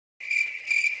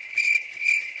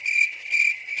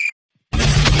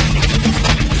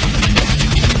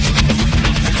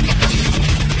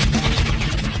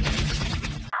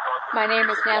My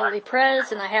name is Natalie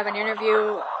Prez, and I have an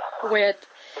interview with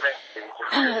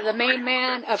the main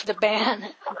man of the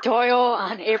band, Doyle,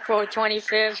 on April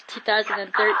 25th,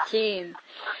 2013.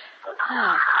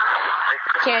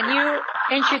 Can you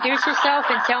introduce yourself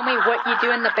and tell me what you do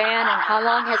in the band and how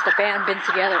long has the band been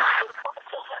together?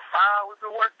 We've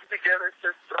been working together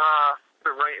since,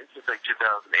 been writing since like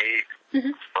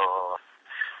 2008.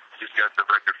 Just got the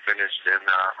record finished and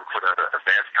we put out a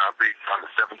advanced copy on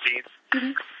the 17th.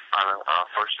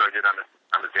 First started on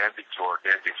the Danzig tour,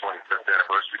 Danzig 25th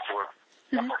anniversary tour.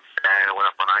 And it went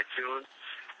up on iTunes.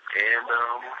 And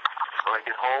when I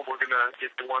get home, we're going to get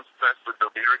the ones pressed with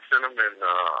the lyrics in them and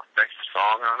next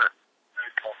song on it.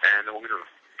 And then we're going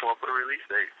to come up with a release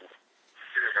date.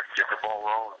 Get the ball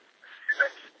rolling.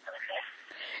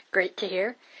 Great to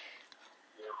hear.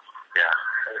 Yeah.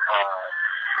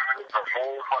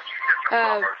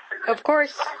 Of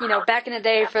course, back in the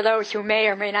day, for those who may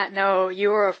or may not know, you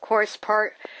were, of course,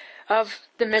 part of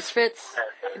the Misfits.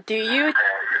 Do you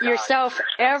yourself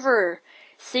ever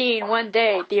see one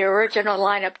day the original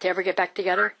lineup to ever get back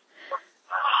together?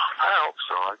 I hope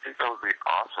so. I think that would be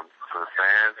awesome for the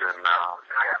fans, and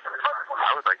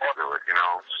I would like to do it, It's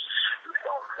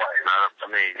not up to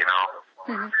me,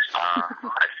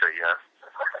 I say yes.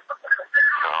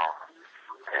 So,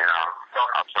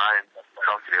 I'll try and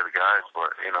talk to the other guys,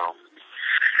 but,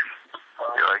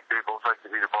 they both like to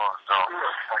be the boss, so.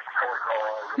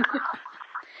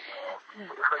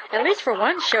 At least for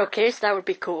one showcase, that would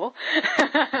be cool. It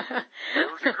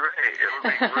would be great. It would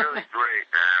be really great,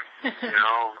 man.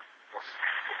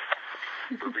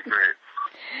 It would be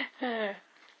great.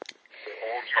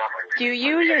 Do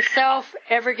you yourself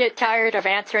ever get tired of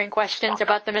answering questions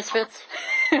about the Misfits?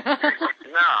 No.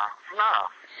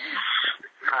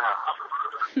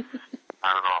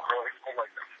 I don't know.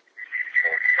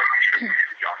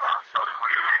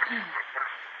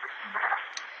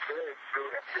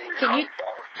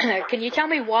 Can you tell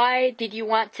me why did you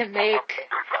want to make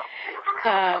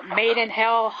Made in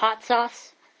Hell hot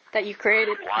sauce that you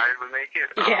created? Why did we make it?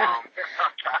 Yeah.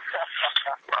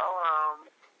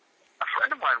 A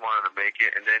friend of mine wanted to make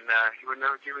it, and then he would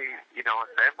never give me, a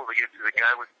sample to give to the guy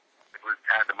who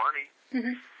had the money.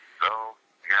 So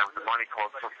the guy with the money called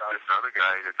this other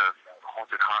guy that does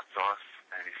haunted hot sauce,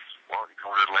 and he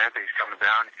told Atlanta he's coming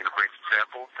down, he's going to bring some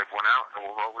samples, take one out, and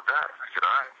we'll roll with that. I said, all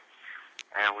right.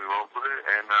 And we rolled with it,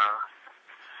 and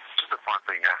it's just a fun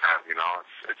thing to have,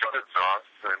 It's a good sauce,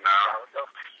 and, I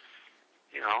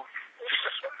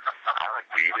like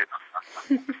to eat it.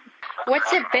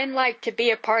 What's it been like to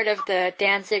be a part of the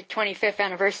Danzig 25th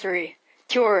anniversary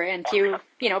tour and to,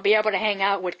 be able to hang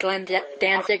out with Glenn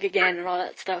Danzig again and all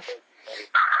that stuff?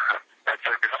 That's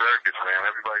like a circus, man.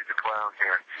 Everybody's a clown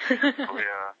here.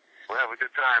 we have a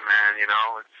good time, man.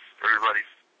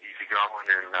 Everybody's easygoing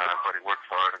and everybody works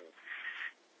hard and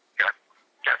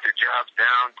got their jobs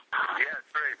down. Yeah,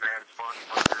 it's great, man. It's fun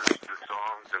to do the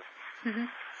songs and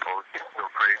always get so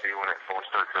crazy when it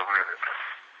starts doing it.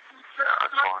 Yeah,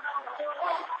 it's fun.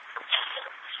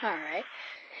 All right.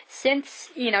 Since,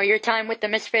 your time with the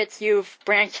Misfits, you've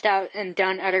branched out and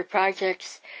done other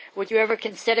projects. Would you ever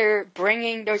consider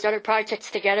bringing those other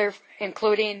projects together,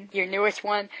 including your newest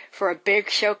one, for a big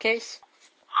showcase?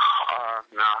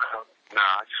 No,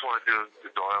 I just want to do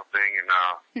the Doyle thing,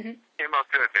 and came out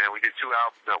good, man. We did 2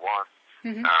 albums at once.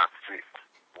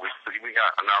 We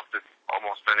got enough to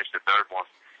almost finish the third one.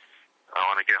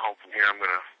 When I get home from here, I'm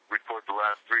going to record the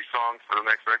last 3 songs for the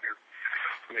next record,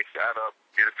 mix that up,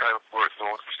 get a title for it, so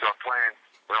once we start playing,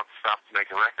 we don't have to stop to make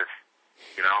a record,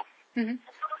 And,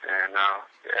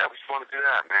 we just want to do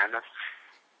that, man. That's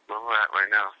where we're at right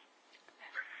now.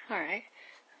 All right.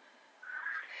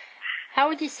 How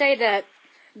would you say that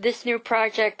this new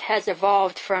project has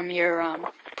evolved from your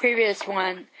previous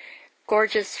one,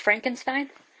 Gorgeous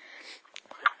Frankenstein?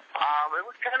 It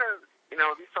was kind of,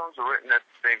 these songs were written at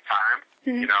the same time,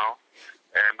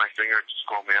 and my singer just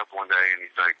called me up one day, and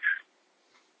he's like,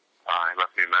 he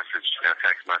left me a message, a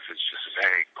text message, just says,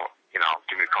 hey,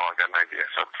 give me a call, I got an idea.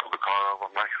 So I pulled the call up,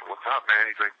 I'm like, what's up, man?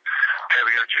 He's like, hey,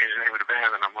 we got to change the name of the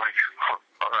band, and I'm like,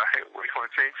 all right, what do you want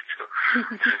to change it to?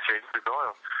 Change it to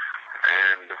Doyle.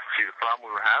 And see, the problem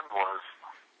we were having was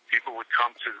people would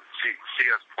come to see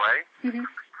us play.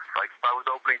 Like if I was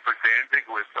opening for Danzig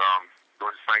with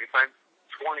Gorgeous Frankenstein,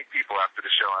 20 people after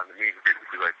the show on the meet would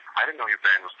be like, I didn't know your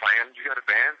band was playing. You got a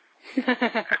band?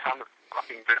 It's on the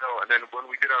fucking bill. And then when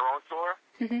we did our own tour,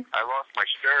 I lost my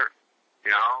shirt,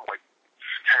 like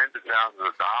tens of thousands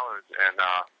of dollars. And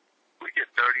we get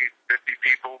 30, 50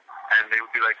 people, and they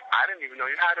would be like, I didn't even know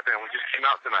you had a band. We just came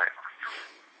out tonight.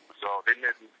 So they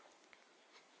didn't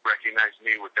recognize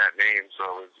me with that name,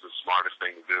 so it was the smartest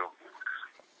thing to do.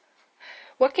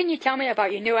 What can you tell me about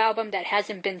your new album that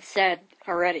hasn't been said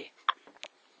already?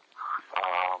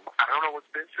 I don't know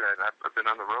what's been said. I've been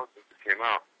on the road since it came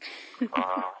out.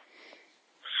 I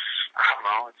don't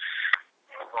know. It's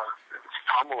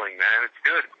tumbling, man. It's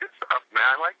good. It's good stuff, man.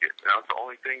 I like it. You know, it's the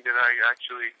only thing that I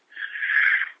actually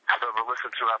have ever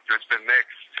listened to after it's been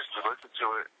mixed, just to listen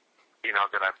to it, you know,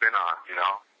 that I've been on, you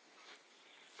know.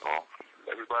 Well,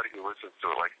 everybody who listens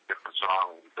to it likes a different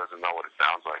song doesn't know what it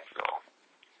sounds like, so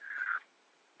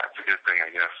that's a good thing,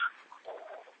 I guess.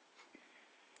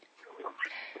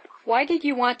 Why did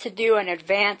you want to do an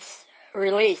advance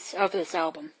release of this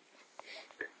album?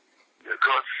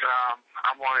 Because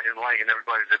I want to enlighten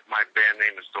everybody that my band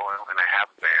name is Doyle, and I have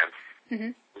a band.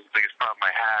 Mm-hmm. The biggest problem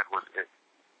I had was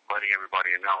letting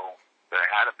everybody know that I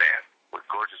had a band with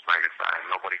Gorgeous Frankenstein.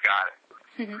 Nobody got it.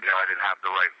 Mm-hmm. You know, I didn't have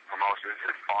the right promotion. It's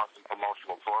an awesome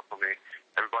promotional tour for me.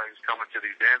 Everybody who's coming to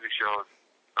these Danzig shows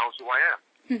knows who I am.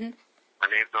 Mm-hmm. My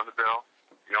name's on the bill.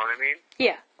 You know what I mean?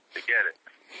 Yeah. They get it.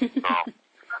 So,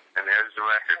 and there's the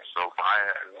record. So buy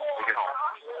it and take it home.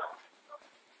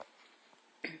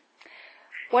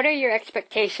 What are your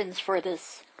expectations for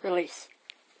this release?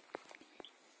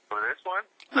 For this one?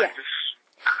 Yeah.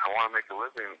 I want to make a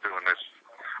living doing this,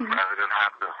 rather than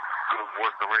have to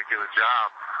work a regular job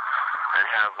and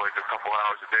have like a couple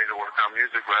hours a day to work on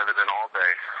music rather than all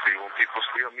day. See, when people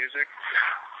steal music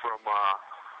from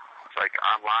like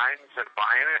online instead of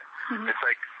buying it, it's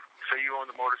like, say you own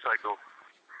the motorcycle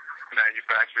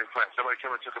manufacturing plant. Somebody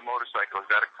came and took a motorcycle. Is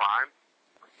that a crime?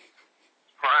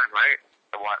 It's a crime, right?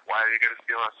 Why are you going to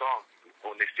steal our songs?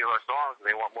 When they steal our songs and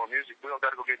they want more music, we all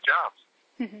got to go get jobs.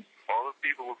 All the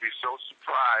people would be so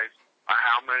surprised at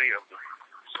how many of the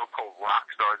so-called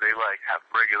rock stars they like have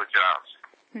regular jobs.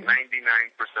 99%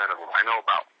 of them. I know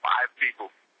about 5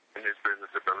 people in this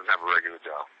business that doesn't have a regular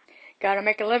job. Got to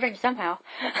make a living somehow.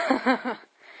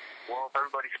 Well, if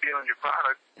everybody's stealing your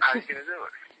product, how are you going to do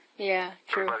it? Yeah,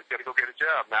 true. Everybody's got to go get a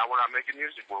job. Now we're not making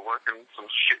music. We're working some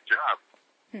shit job.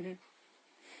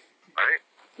 Right?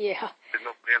 Yeah. And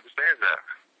nobody understands that.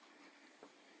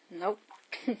 Nope.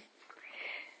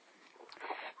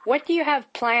 What do you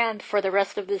have planned for the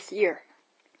rest of this year?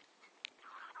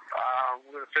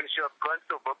 We're going to finish up. Glenn's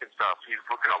still booking stuff. He's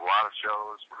booking a lot of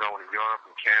shows. We're going to Europe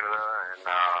and Canada, and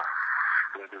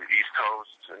we're going to do the East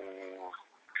Coast, and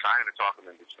trying to talk them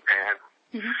into Japan.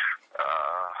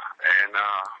 And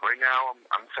right now,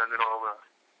 I'm sending all the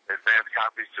advanced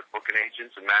copies to booking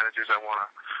agents and managers I want to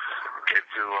get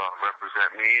to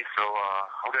represent me. So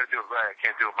I'm going to do it right. I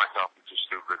can't do it myself. It's too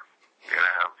stupid. I'm going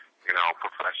to have, you know,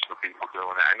 professional people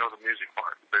doing it. I know the music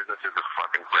part. The business is a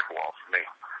fucking brick wall for me.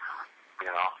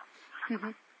 You know?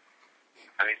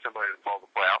 I need somebody to call the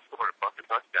play. I'll score a fucking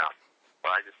touchdown.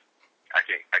 But I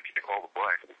can't call the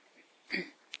play.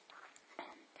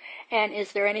 And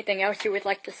is there anything else you would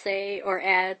like to say or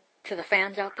add to the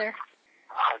fans out there?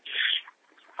 Just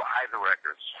buy the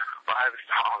records. Buy the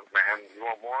songs, man. You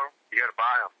want more? You gotta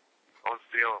buy them. Don't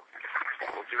steal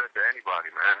them. We'll do that to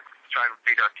anybody, man. Trying to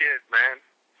feed our kids, man.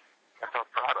 That's our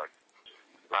product.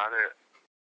 That's about it.